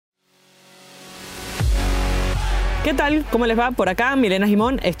¿Qué tal? ¿Cómo les va? Por acá, Milena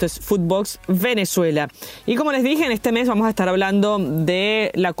Gimón. Esto es Footbox Venezuela. Y como les dije, en este mes vamos a estar hablando de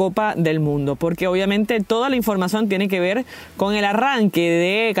la Copa del Mundo, porque obviamente toda la información tiene que ver con el arranque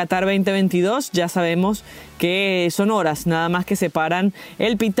de Qatar 2022. Ya sabemos que son horas nada más que separan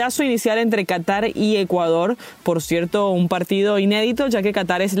el pitazo inicial entre Qatar y Ecuador. Por cierto, un partido inédito, ya que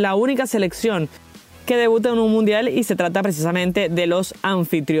Qatar es la única selección que debuta en un mundial y se trata precisamente de los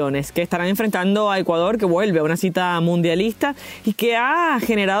anfitriones, que estarán enfrentando a Ecuador, que vuelve a una cita mundialista y que ha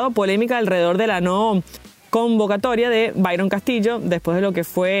generado polémica alrededor de la no convocatoria de Byron Castillo después de lo que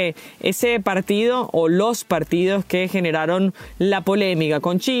fue ese partido o los partidos que generaron la polémica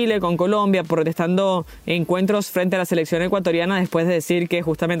con Chile, con Colombia, protestando encuentros frente a la selección ecuatoriana después de decir que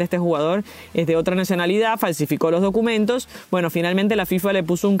justamente este jugador es de otra nacionalidad, falsificó los documentos. Bueno, finalmente la FIFA le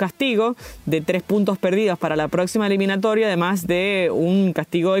puso un castigo de 3 puntos perdidos para la próxima eliminatoria, además de un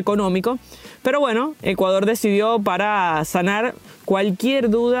castigo económico. Pero bueno, Ecuador decidió, para sanar cualquier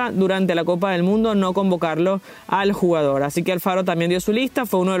duda durante la Copa del Mundo, no convocarlo al jugador. Así que Alfaro también dio su lista,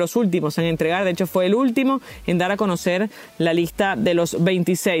 fue uno de los últimos en entregar, de hecho fue el último en dar a conocer la lista de los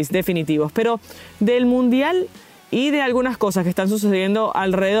 26 definitivos. Pero del Mundial y de algunas cosas que están sucediendo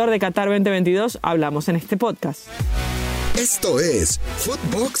alrededor de Qatar 2022 hablamos en este podcast. Esto es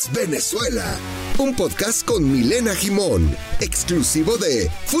Footbox Venezuela, un podcast con Milena Gimón, exclusivo de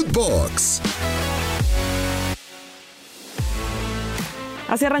Footbox.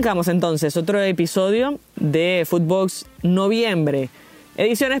 Así arrancamos entonces otro episodio de Footbox Noviembre,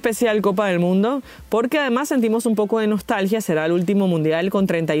 edición especial Copa del Mundo, porque además sentimos un poco de nostalgia. Será el último mundial con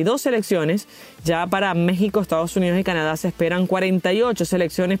 32 selecciones. Ya para México, Estados Unidos y Canadá se esperan 48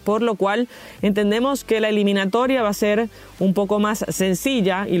 selecciones, por lo cual entendemos que la eliminatoria va a ser un poco más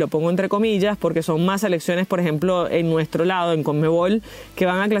sencilla, y lo pongo entre comillas porque son más selecciones, por ejemplo, en nuestro lado, en Conmebol, que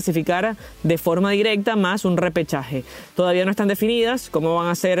van a clasificar de forma directa, más un repechaje. Todavía no están definidas cómo van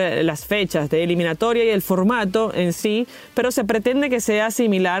a ser las fechas de eliminatoria y el formato en sí, pero se pretende que sea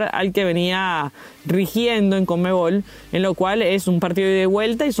similar al que venía rigiendo en Conmebol, en lo cual es un partido de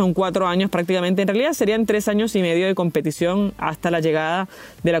vuelta y son 4 años prácticamente. En realidad serían 3 años y medio de competición hasta la llegada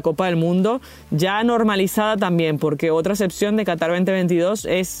de la Copa del Mundo, ya normalizada también, porque otra excepción de Qatar 2022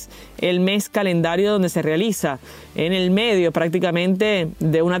 es el mes calendario donde se realiza en el medio prácticamente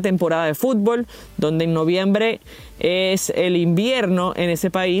de una temporada de fútbol, donde en noviembre es el invierno en ese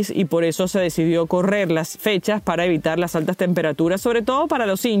país y por eso se decidió correr las fechas para evitar las altas temperaturas, sobre todo para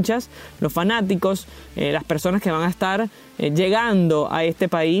los hinchas, los fanáticos, las personas que van a estar llegando a este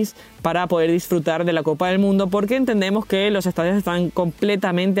país para poder disfrutar de la Copa del Mundo, porque entendemos que los estadios están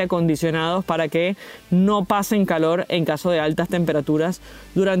completamente acondicionados para que no pasen calor en caso de altas temperaturas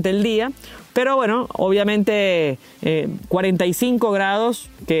durante el día. Pero bueno, obviamente 45 grados,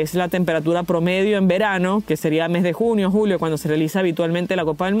 que es la temperatura promedio en verano, que sería mes de junio, julio, cuando se realiza habitualmente la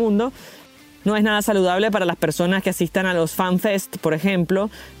Copa del Mundo, no es nada saludable para las personas que asistan a los FanFest, por ejemplo,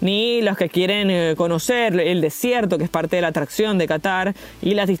 ni los que quieren conocer el desierto, que es parte de la atracción de Qatar,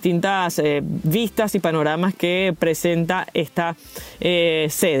 y las distintas vistas y panoramas que presenta esta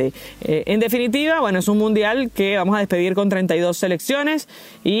sede. En definitiva, bueno, es un mundial que vamos a despedir con 32 selecciones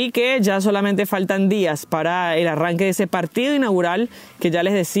y que ya solamente faltan días para el arranque de ese partido inaugural que ya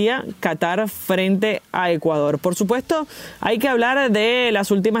les decía, Qatar frente a Ecuador. Por supuesto, hay que hablar de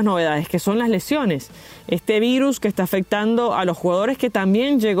las últimas novedades, que son las lesiones. Este virus que está afectando a los jugadores, que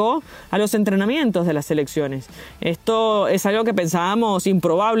también llegó a los entrenamientos de las selecciones. Esto es algo que pensábamos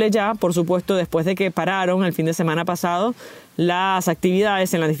improbable ya, por supuesto, después de que pararon el fin de semana pasado las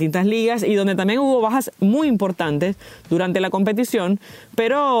actividades en las distintas ligas y donde también hubo bajas muy importantes durante la competición.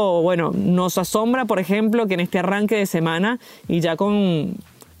 Pero bueno, nos asombra, por ejemplo, que en este arranque de semana y ya con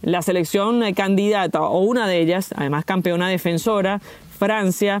la selección candidata o una de ellas, además campeona defensora,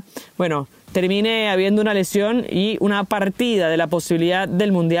 Francia, bueno, termine habiendo una lesión y una partida de la posibilidad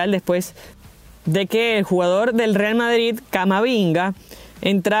del Mundial después de que el jugador del Real Madrid, Camavinga,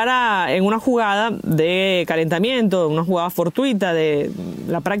 entrara en una jugada de calentamiento, una jugada fortuita de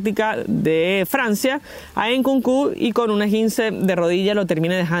la práctica de Francia a Nkunku, y con un esguince de rodilla lo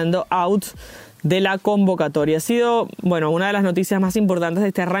termina dejando out de la convocatoria. Ha sido, bueno, una de las noticias más importantes de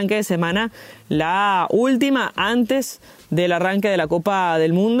este arranque de semana, la última antes del arranque de la Copa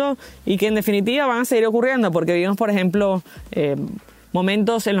del Mundo, y que en definitiva van a seguir ocurriendo, porque vimos, por ejemplo,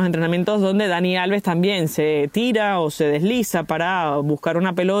 momentos en los entrenamientos donde Dani Alves también se tira o se desliza para buscar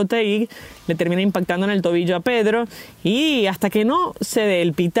una pelota y le termina impactando en el tobillo a Pedro, y hasta que no se dé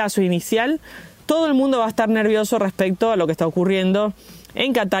el pitazo inicial, todo el mundo va a estar nervioso respecto a lo que está ocurriendo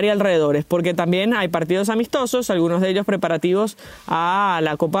en Qatar y alrededores, porque también hay partidos amistosos, algunos de ellos preparativos a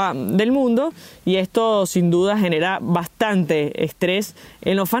la Copa del Mundo, y esto sin duda genera bastante estrés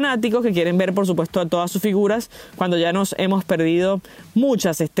en los fanáticos que quieren ver, por supuesto, a todas sus figuras cuando ya nos hemos perdido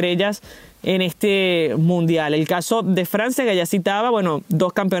muchas estrellas en este mundial. El caso de Francia, que ya citaba, bueno,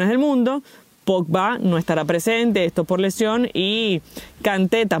 2 campeones del mundo. Pogba no estará presente, esto por lesión, y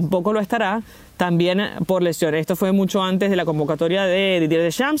Kanté tampoco lo estará, también por lesión. Esto fue mucho antes de la convocatoria de Didier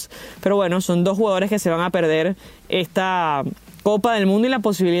Deschamps, pero bueno, son 2 jugadores que se van a perder esta Copa del Mundo y la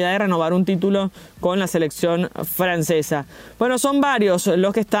posibilidad de renovar un título con la selección francesa. Bueno, son varios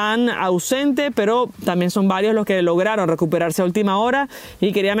los que están ausentes, pero también son varios los que lograron recuperarse a última hora,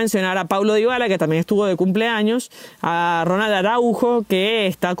 y quería mencionar a Paulo Dybala, que también estuvo de cumpleaños, a Ronald Araujo, que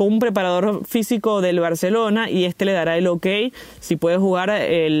está con un preparador físico del Barcelona y este le dará el ok si puede jugar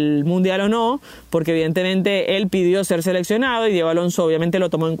el Mundial o no, porque evidentemente él pidió ser seleccionado y Diego Alonso obviamente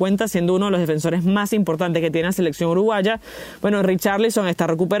lo tomó en cuenta, siendo uno de los defensores más importantes que tiene la selección uruguaya. Bueno, Richarlison está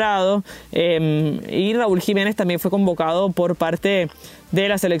recuperado, y Raúl Jiménez también fue convocado por parte de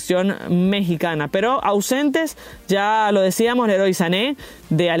la selección mexicana. Pero ausentes, ya lo decíamos, Leroy Sané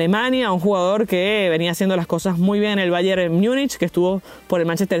de Alemania, un jugador que venía haciendo las cosas muy bien en el Bayern Múnich, que estuvo por el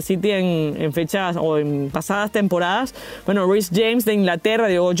Manchester City en fechas o en pasadas temporadas. Bueno, Reece James de Inglaterra,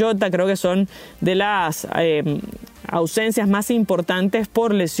 Diogo Jota, creo que son de las ausencias más importantes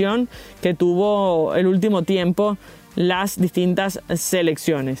por lesión que tuvo el último tiempo las distintas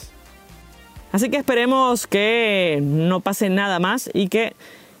selecciones. Así que esperemos que no pase nada más y que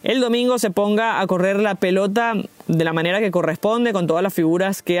el domingo se ponga a correr la pelota de la manera que corresponde, con todas las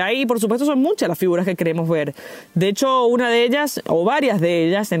figuras que hay. Por supuesto, son muchas las figuras que queremos ver. De hecho, una de ellas, o varias de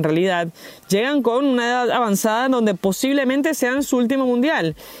ellas en realidad, llegan con una edad avanzada en donde posiblemente sean su último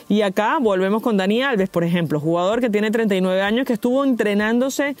mundial. Y acá volvemos con Dani Alves, por ejemplo, jugador que tiene 39 años, que estuvo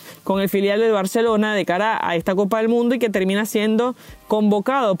entrenándose con el filial del Barcelona de cara a esta Copa del Mundo y que termina siendo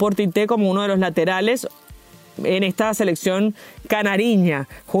convocado por Tite como uno de los laterales en esta selección canariña,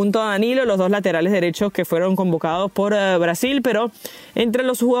 junto a Danilo, los 2 laterales derechos que fueron convocados por Brasil. Pero entre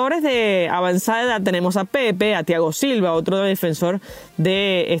los jugadores de avanzada edad tenemos a Pepe, a Thiago Silva, otro defensor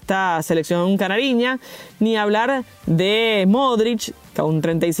de esta selección canariña, ni hablar de Modric, con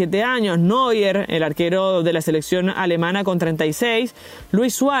 37 años, Neuer, el arquero de la selección alemana, con 36,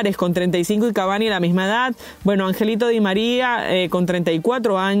 Luis Suárez con 35 y Cavani a la misma edad, bueno, Angelito Di María con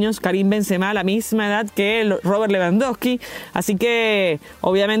 34 años, Karim Benzema a la misma edad que Robert Lewandowski. Así que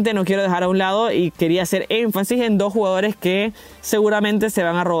obviamente no quiero dejar a un lado y quería hacer énfasis en 2 jugadores que seguramente se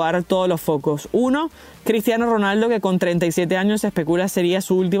van a robar todos los focos. Uno, Cristiano Ronaldo, que con 37 años se especula sería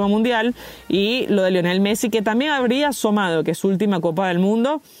su último mundial, y lo de Lionel Messi, que también habría asomado que es su última Copa del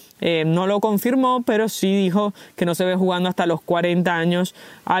Mundo. No lo confirmó, pero sí dijo que no se ve jugando hasta los 40 años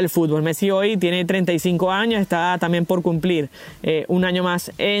al fútbol. Messi hoy tiene 35 años, está también por cumplir un año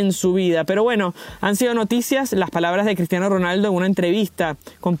más en su vida. Pero bueno, han sido noticias las palabras de Cristiano Ronaldo en una entrevista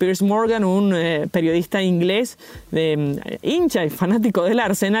con Piers Morgan, un periodista inglés, hincha y fanático del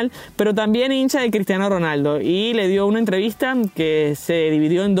Arsenal, pero también hincha de Cristiano Ronaldo. Y le dio una entrevista que se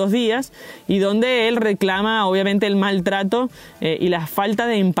dividió en 2 días y donde él reclama obviamente el maltrato y la falta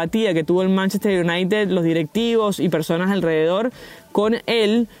de empatía que tuvo el Manchester United, los directivos y personas alrededor con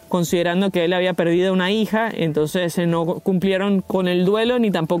él, considerando que él había perdido una hija. Entonces no cumplieron con el duelo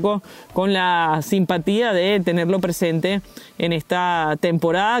ni tampoco con la simpatía de tenerlo presente en esta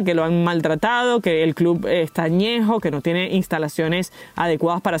temporada, que lo han maltratado, que el club está añejo, que no tiene instalaciones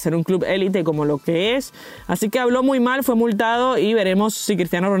adecuadas para ser un club élite como lo que es. Así que habló muy mal, fue multado, y veremos si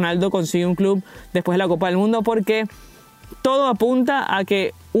Cristiano Ronaldo consigue un club después de la Copa del Mundo, porque todo apunta a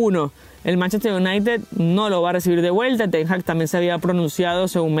que, uno, el Manchester United no lo va a recibir de vuelta. Ten Hag también se había pronunciado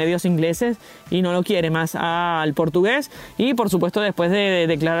según medios ingleses y no lo quiere más al portugués. Y por supuesto, después de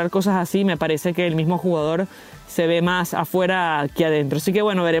declarar cosas así, me parece que el mismo jugador se ve más afuera que adentro. Así que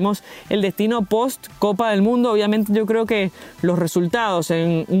bueno, veremos el destino post Copa del Mundo. Obviamente yo creo que los resultados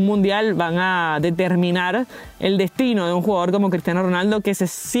en un mundial van a determinar el destino de un jugador como Cristiano Ronaldo, que se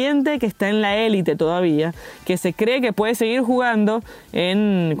siente que está en la élite todavía, que se cree que puede seguir jugando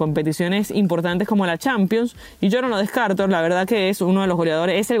en competiciones importantes como la Champions, y yo no lo descarto. La verdad que es uno de los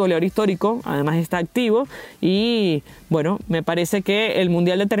goleadores, es el goleador histórico, además está activo, y bueno, me parece que el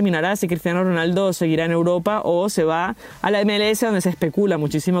mundial determinará si Cristiano Ronaldo seguirá en Europa o se va a la MLS, donde se especula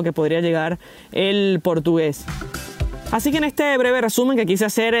muchísimo que podría llegar el portugués. Así que en este breve resumen que quise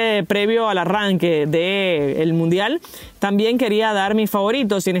hacer previo al arranque del Mundial, también quería dar mis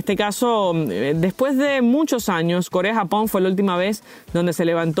favoritos. Y en este caso, después de muchos años, Corea-Japón fue la última vez donde se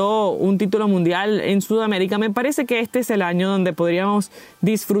levantó un título mundial en Sudamérica. Me parece que este es el año donde podríamos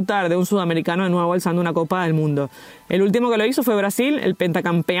disfrutar de un sudamericano de nuevo alzando una Copa del Mundo. El último que lo hizo fue Brasil, el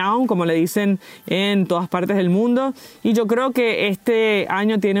pentacampeón, como le dicen en todas partes del mundo. Y yo creo que este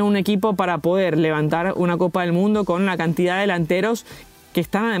año tiene un equipo para poder levantar una Copa del Mundo con la cantidad de delanteros que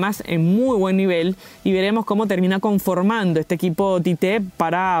están además en muy buen nivel, y veremos cómo termina conformando este equipo Tite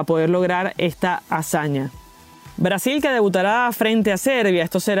para poder lograr esta hazaña. Brasil, que debutará frente a Serbia,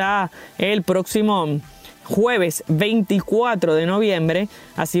 esto será el próximo jueves 24 de noviembre,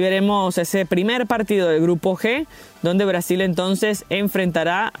 así veremos ese primer partido del grupo G, donde Brasil entonces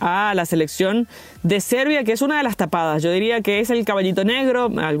enfrentará a la selección de Serbia, que es una de las tapadas. Yo diría que es el caballito negro,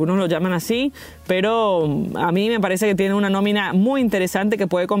 algunos lo llaman así, pero a mí me parece que tiene una nómina muy interesante que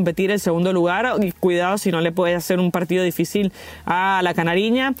puede competir el segundo lugar. Y cuidado si no le puede hacer un partido difícil a la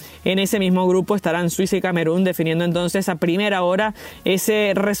canariña. En ese mismo grupo estarán Suiza y Camerún, definiendo entonces a primera hora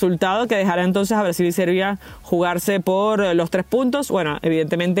ese resultado que dejará entonces a Brasil y Serbia jugarse por los 3 puntos. Bueno,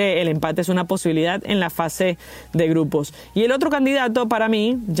 evidentemente el empate es una posibilidad en la fase de grupos. Y el otro candidato para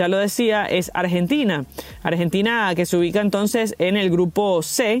mí, ya lo decía, es Argentina. Argentina, que se ubica entonces en el grupo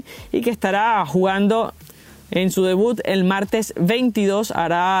C y que estará jugando en su debut el martes 22,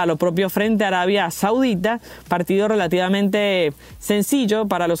 hará lo propio frente a Arabia Saudita, partido relativamente sencillo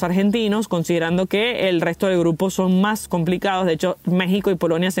para los argentinos, considerando que el resto del grupo son más complicados. De hecho, México y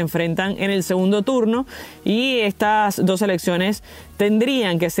Polonia se enfrentan en el segundo turno, y estas dos selecciones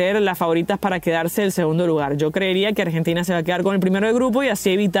tendrían que ser las favoritas para quedarse el segundo lugar. Yo creería que Argentina se va a quedar con el primero del grupo y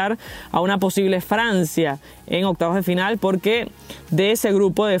así evitar a una posible Francia en octavos de final, porque de ese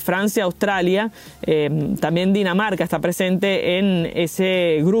grupo de Francia, Australia, también Dinamarca está presente en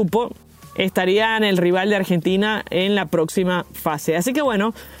ese grupo, estarían el rival de Argentina en la próxima fase. Así que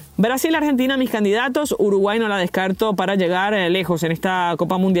bueno, Brasil, Argentina, mis candidatos. Uruguay no la descarto para llegar lejos en esta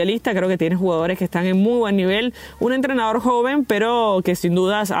Copa Mundialista. Creo que tiene jugadores que están en muy buen nivel. Un entrenador joven, pero que sin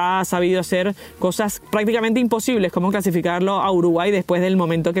dudas ha sabido hacer cosas prácticamente imposibles, como clasificarlo a Uruguay después del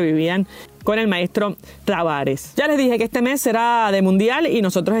momento que vivían con el maestro Tavares. Ya les dije que este mes será de Mundial y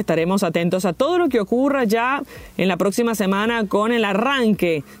nosotros estaremos atentos a todo lo que ocurra ya en la próxima semana con el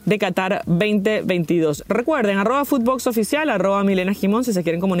arranque de Qatar 2022. Recuerden, @Footboxoficial, @Milena Gimón, si se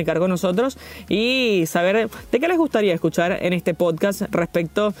quieren comunicar con nosotros y saber de qué les gustaría escuchar en este podcast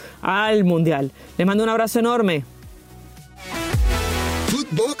respecto al Mundial. Les mando un abrazo enorme.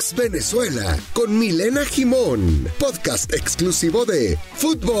 Footbox Venezuela con Milena Gimón, podcast exclusivo de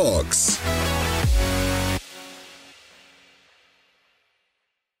Footbox.